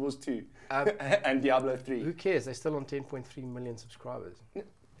 And Guild Wars 2? And Diablo 3? Who cares? They're still on 10.3 million subscribers.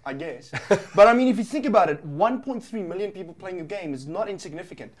 I guess. But I mean, if you think about it, 1.3 million people playing your game is not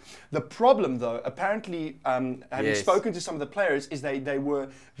insignificant. The problem, though, apparently, having spoken to some of the players, is they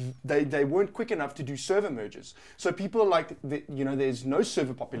weren't quick enough to do server merges. So people are like, there's no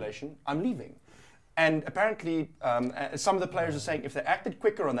server population, I'm leaving. And apparently, some of the players are saying if they acted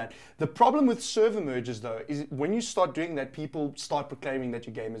quicker on that. The problem with server merges, though, is when you start doing that, people start proclaiming that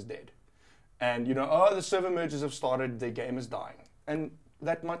your game is dead. And, the server merges have started, their game is dying. And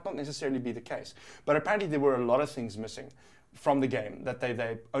that might not necessarily be the case. But apparently there were a lot of things missing from the game that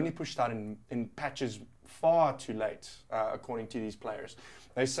they only pushed out in patches far too late, according to these players.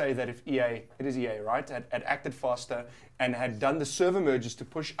 They say that if EA, it is EA, right, had acted faster and had done the server merges to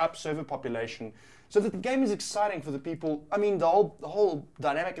push up server population so that the game is exciting for the people. I mean, the whole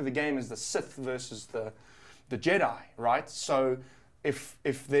dynamic of the game is the Sith versus the Jedi, right? So if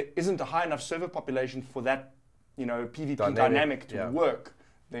there isn't a high enough server population for that PvP dynamic to work,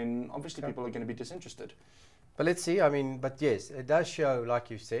 then obviously people are going to be disinterested. But let's see, I mean, but yes, it does show,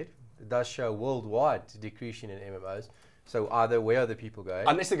 like you said, it does show worldwide decreasing in MMOs. So either where are the people going?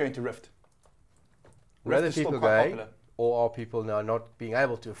 Unless they're going to Rift. Where are the people going, or are people now not being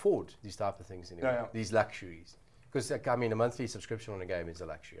able to afford these type of things anymore, these luxuries? Because, I mean, a monthly subscription on a game is a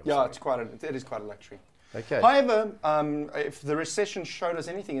luxury. It is quite a luxury. Okay. However, if the recession showed us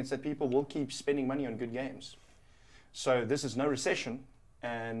anything, it's that people will keep spending money on good games. So this is no recession,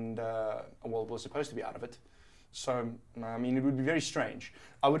 and we're supposed to be out of it. So I mean, it would be very strange.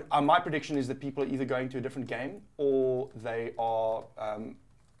 My prediction is that people are either going to a different game, or they are,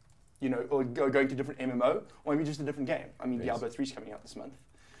 or going to a different MMO, or maybe just a different game. I mean, Diablo 3 is coming out this month,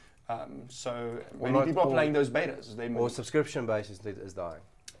 so maybe people are playing those betas. Or subscription base is dying.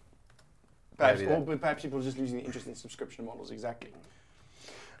 Perhaps people are just losing the interest in subscription models. Exactly.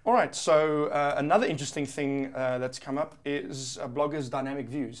 All right, so another interesting thing that's come up is Blogger's dynamic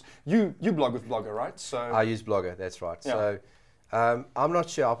views. You blog with Blogger, right? So I use Blogger, that's right. Yeah. So I'm not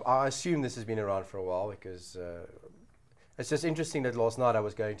sure. I assume this has been around for a while because it's just interesting that last night I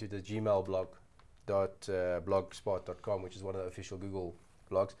was going to the Gmail blogspot.com, which is one of the official Google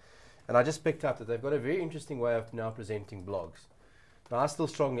blogs, and I just picked up that they've got a very interesting way of now presenting blogs. Now,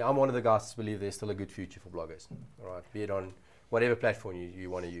 I'm one of the guys that believe there's still a good future for bloggers, all right, be it on whatever platform you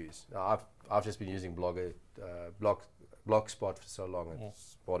want to use. Now, I've just been using Blogspot for so long,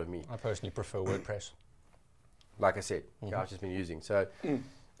 it's part of me. I personally prefer WordPress. Like I said, I've just been using. So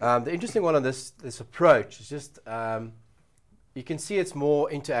the interesting one on this approach is just, you can see it's more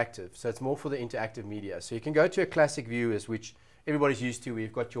interactive. So it's more for the interactive media. So you can go to a classic view, which everybody's used to, where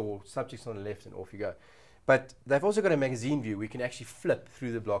you've got your subjects on the left and off you go. But they've also got a magazine view where you can actually flip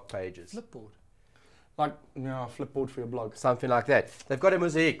through the blog pages. Flipboard. like Flipboard for your blog. Something like that. They've got a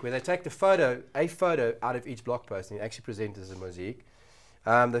mosaic where they take a photo out of each blog post and actually present it as a mosaic.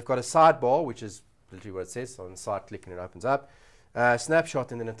 They've got a sidebar, which is literally what it says. On the side, click and it opens up.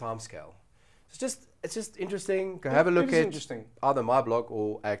 Snapshot and then a timescale. It's just interesting. Go have a look at either my blog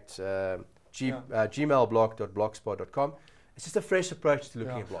or at gmailblog.blogspot.com. It's just a fresh approach to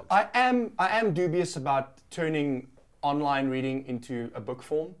looking at blogs. I am dubious about turning online reading into a book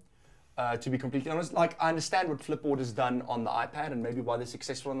form. To be completely honest, like I understand what Flipboard has done on the iPad and maybe why they're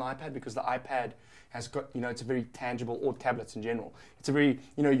successful on the iPad, because the iPad has got, it's a very tangible, or tablets in general. It's a very,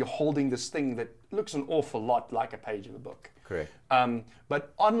 you're holding this thing that looks an awful lot like a page of a book. Correct.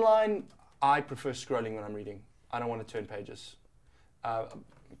 But online, I prefer scrolling when I'm reading. I don't want to turn pages.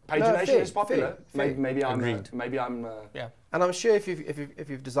 Pagination is popular. Fair. Maybe I'm. Yeah. And I'm sure if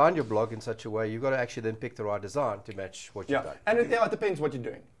you've designed your blog in such a way, you've got to actually then pick the right design to match what you've done. And it depends what you're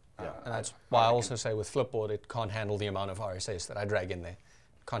doing. And that's why I also say with Flipboard, it can't handle the amount of RSS that I drag in there.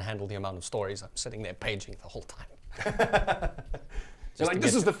 It can't handle the amount of stories I'm sitting there paging the whole time. You're like,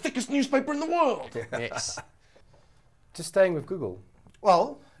 this is the thickest newspaper in the world. Yes. Just staying with Google.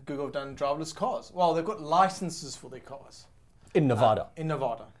 Well, Google have done driverless cars. Well, they've got licenses for their cars. In Nevada. In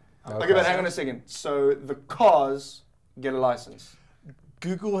Nevada. Okay, but hang on a second. So the cars get a license.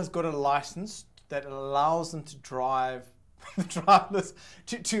 Google has got a license that allows them to drive driverless,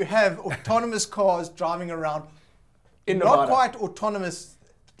 to have autonomous cars driving around. In Nevada. Not quite autonomous,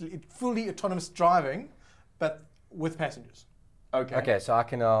 fully autonomous driving, but with passengers. Okay. Okay, so I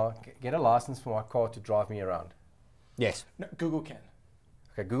can now get a license for my car to drive me around. Yes. No, Google can.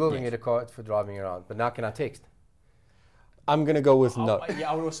 Okay, Google can get a car for driving around, but now can I text? I'm going to go with no. Yeah,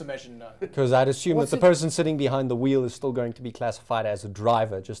 I would also imagine no. Because I'd assume that the person sitting behind the wheel is still going to be classified as a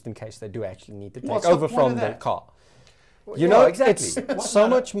driver, just in case they do actually need to take over from the car. Exactly. It's so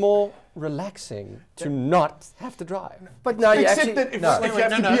much more relaxing to not have to drive. But now you Except actually... that if you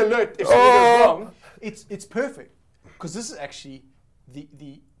have to be alert if something goes wrong. It's perfect, because this is actually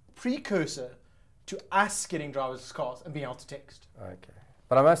the precursor to us getting driverless cars and being able to text. Okay.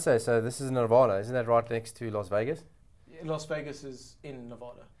 But I must say, so this is in Nevada. Isn't that right next to Las Vegas? Las Vegas is in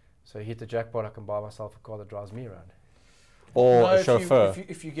Nevada. So you hit the jackpot, I can buy myself a car that drives me around. Or a chauffeur.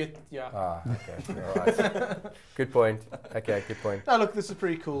 If you get, okay. All right. Good point. Okay, good point. Now look, this is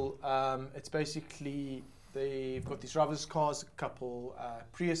pretty cool. It's basically, they've got these driverless cars, a couple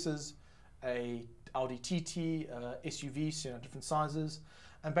Priuses, a Audi TT, SUVs, different sizes.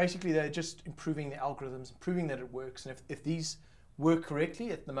 And basically they're just improving the algorithms, proving that it works. And if these work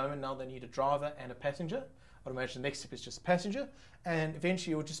correctly, at the moment now they need a driver and a passenger. I'd imagine the next step is just a passenger. And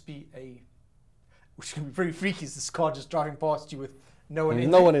eventually it will just be which can be very freaky, is this car just driving past you with no one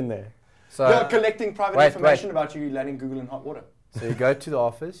in there. No one in there. So they're collecting private information about you, landing Google in hot water. So you go to the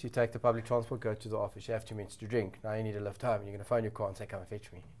office, you take the public transport, go to the office, you have 2 minutes to drink. Now you need a lift home, you're going to phone your car and say, come and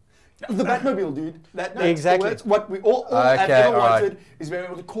fetch me. The Batmobile, dude. Exactly. That's what we all have ever wanted, is being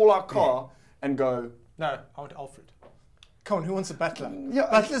able to call our car and go... No, I want Alfred. Come on, who wants a battler? Yeah,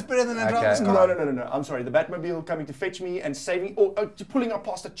 Battler's better than a driverless car. No. I'm sorry. The Batmobile coming to fetch me and saving, or pulling up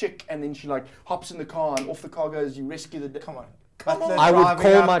past a chick, and then she hops in the car, and off the car goes. You rescue the. Come on. I would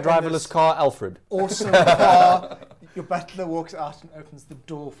call my driverless car Alfred. Awesome car. Your battler walks out and opens the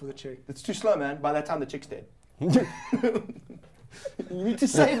door for the chick. It's too slow, man. By that time, the chick's dead. You need to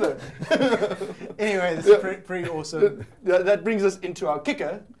save her. Anyway, this is pretty awesome. That brings us into our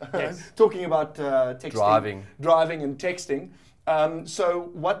kicker, talking about texting, driving and texting. So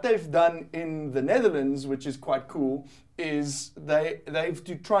what they've done in the Netherlands, which is quite cool, is they've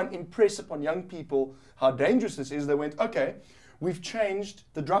to try and impress upon young people how dangerous this is. They went, okay, we've changed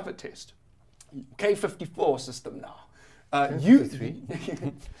the driver test, K54 system now. New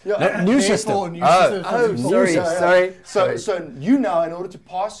system. Sorry. So you now, in order to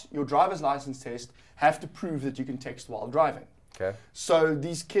pass your driver's license test, have to prove that you can text while driving. Okay. So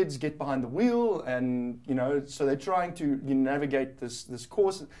these kids get behind the wheel, and so they're trying to navigate this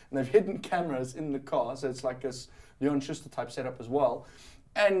course, and they've hidden cameras in the car, so it's like this Leon Schuster type setup as well.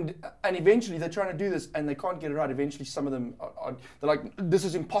 And eventually they're trying to do this, and they can't get it right. Eventually, some of them they're like, "This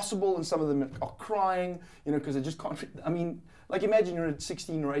is impossible," and some of them are crying, because they just can't. I mean, like imagine you're a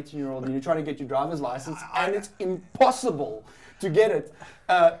 16 or 18-year-old and you're trying to get your driver's license, and it's impossible to get it.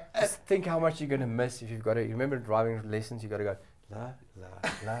 Just think how much you're going to miss if you've got to. You remember driving lessons? You got to go la la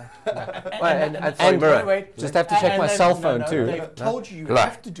la. Wait, just have to check my cell phone too. They've told you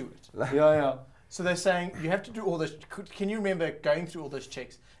have to do it. Yeah. So they're saying you have to do all this. Can you remember going through all those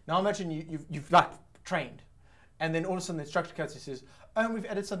checks? Now imagine you've like trained, and then all of a sudden the instructor comes and says, "Oh, we've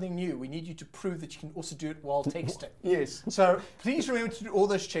added something new. We need you to prove that you can also do it while texting." Yes. So please remember to do all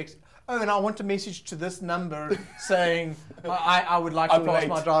those checks. Oh, and I want a message to this number saying I would like to pass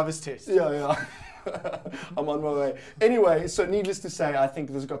my driver's test. Yeah. I'm on my way. Anyway, so needless to say, I think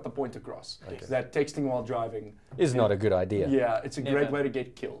this has got the point across. Okay. That texting while driving is not a good idea. Yeah, it's a great way to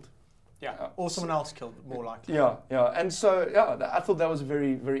get killed. Yeah, or someone else killed, more likely. Yeah. And so, I thought that was a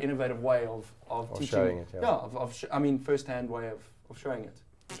very, very innovative way of teaching. Showing it, yeah. First-hand way of showing it.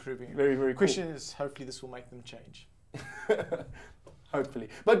 Improving it. Very, very cool. Question is, hopefully this will make them change. Hopefully.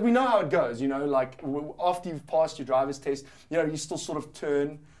 But we know how it goes, like after you've passed your driver's test, you still sort of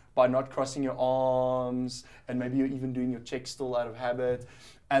turn by not crossing your arms, and maybe you're even doing your check still out of habit.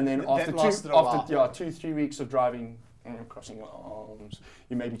 And then after 2-3 weeks of driving, crossing your arms,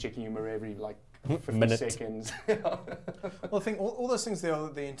 you may be checking your mirror every 50 seconds. Well, I think all those things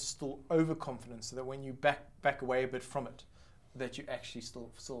they instill overconfidence, so that when you back away a bit from it, that you actually still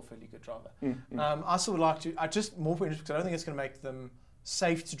a fairly good driver. I still would like to. I just more for interest because I don't think it's going to make them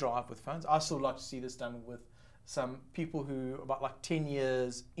safe to drive with phones. I still would like to see this done with some people who are about 10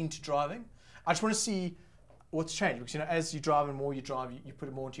 years into driving. I just want to see what's changed because as you drive and more you drive, you put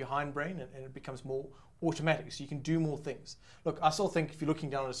it more into your hindbrain and it becomes more automatic, so you can do more things. Look, I still think if you're looking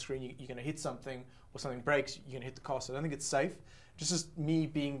down on a screen, you're going to hit something or something breaks, you're going to hit the car. So I don't think it's safe. Just as me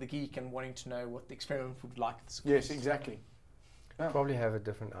being the geek and wanting to know what the experiment would be like. Yes, exactly. Yeah. Probably have a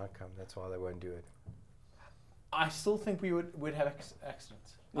different outcome. That's why they won't do it. I still think we would have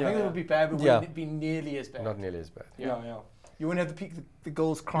accidents. I think it would be bad, but it wouldn't be nearly as bad. Not nearly as bad. Yeah. You wouldn't have the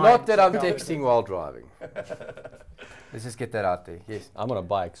girls crying. Not that I'm texting while driving. Let's just get that out there. Yes. I'm on a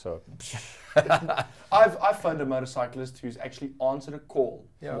bike, so. I've found a motorcyclist who's actually answered a call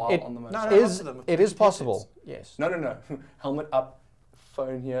while on the motorcycle. It is possible. Yes. No. Helmet up.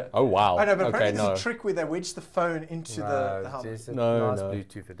 Phone here. Oh wow! I know, but apparently there's a trick where they wedge the phone into the helmet. There's a nice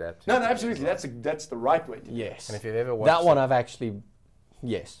Bluetooth adapter. No, absolutely. That's the right way to do it. Yes. And if you've ever watched that one, I've actually,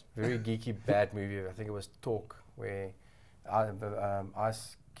 yes. Very geeky bad movie. I think it was Talk, where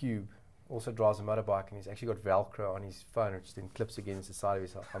Ice Cube also drives a motorbike, and he's actually got Velcro on his phone, which then clips against the side of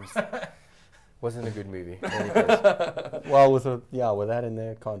his helmet. Wasn't a good movie. Well, with that in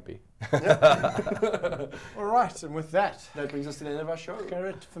there, it can't be. All right, and with that brings us to the end of our show.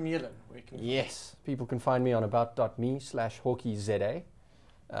 Garrett Vermeulen. Yes, people can find me on about.me/HawkeyZA.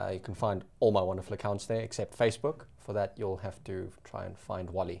 You can find all my wonderful accounts there, except Facebook. For that, you'll have to try and find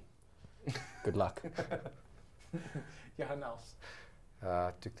Wally. Good luck. Johan Els.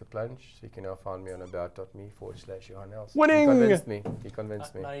 Took the plunge, so you can now find me on about.me/Johan Els. Winning! He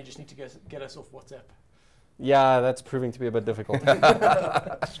convinced me. Now you just need to get us off WhatsApp. Yeah, that's proving to be a bit difficult.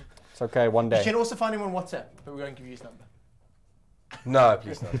 It's okay, one day. You can also find him on WhatsApp, but we won't give you his number. No,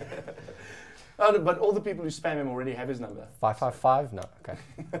 please not. But all the people who spam him already have his number. 555? No, okay.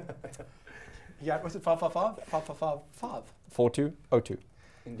 Yeah, what's it? 555? 555. 4202.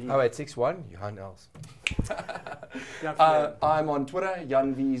 Indeed. 0861, Johan Els. I'm on Twitter,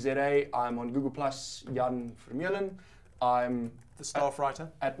 Jan VZA. I'm on Google+, Jan Vermeulen. I'm the staff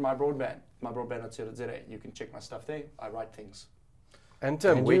writer at my broadband.co.za. You can check my stuff there. I write things. And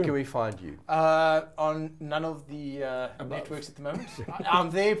Tim, where can we find you? On none of the networks at the moment.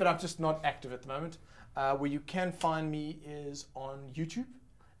 I'm there, but I'm just not active at the moment. Where you can find me is on YouTube,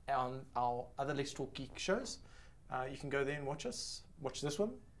 on our other Let's Talk Geek shows. You can go there and watch us. Watch this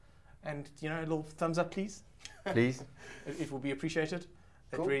one. And, a little thumbs up, please. Please. It will be appreciated.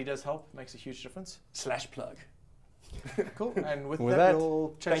 Cool. It really does help. Makes a huge difference. /plug. Cool. And with that,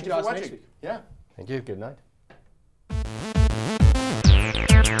 we'll chat to you guys next week. Yeah. Thank you. Good night.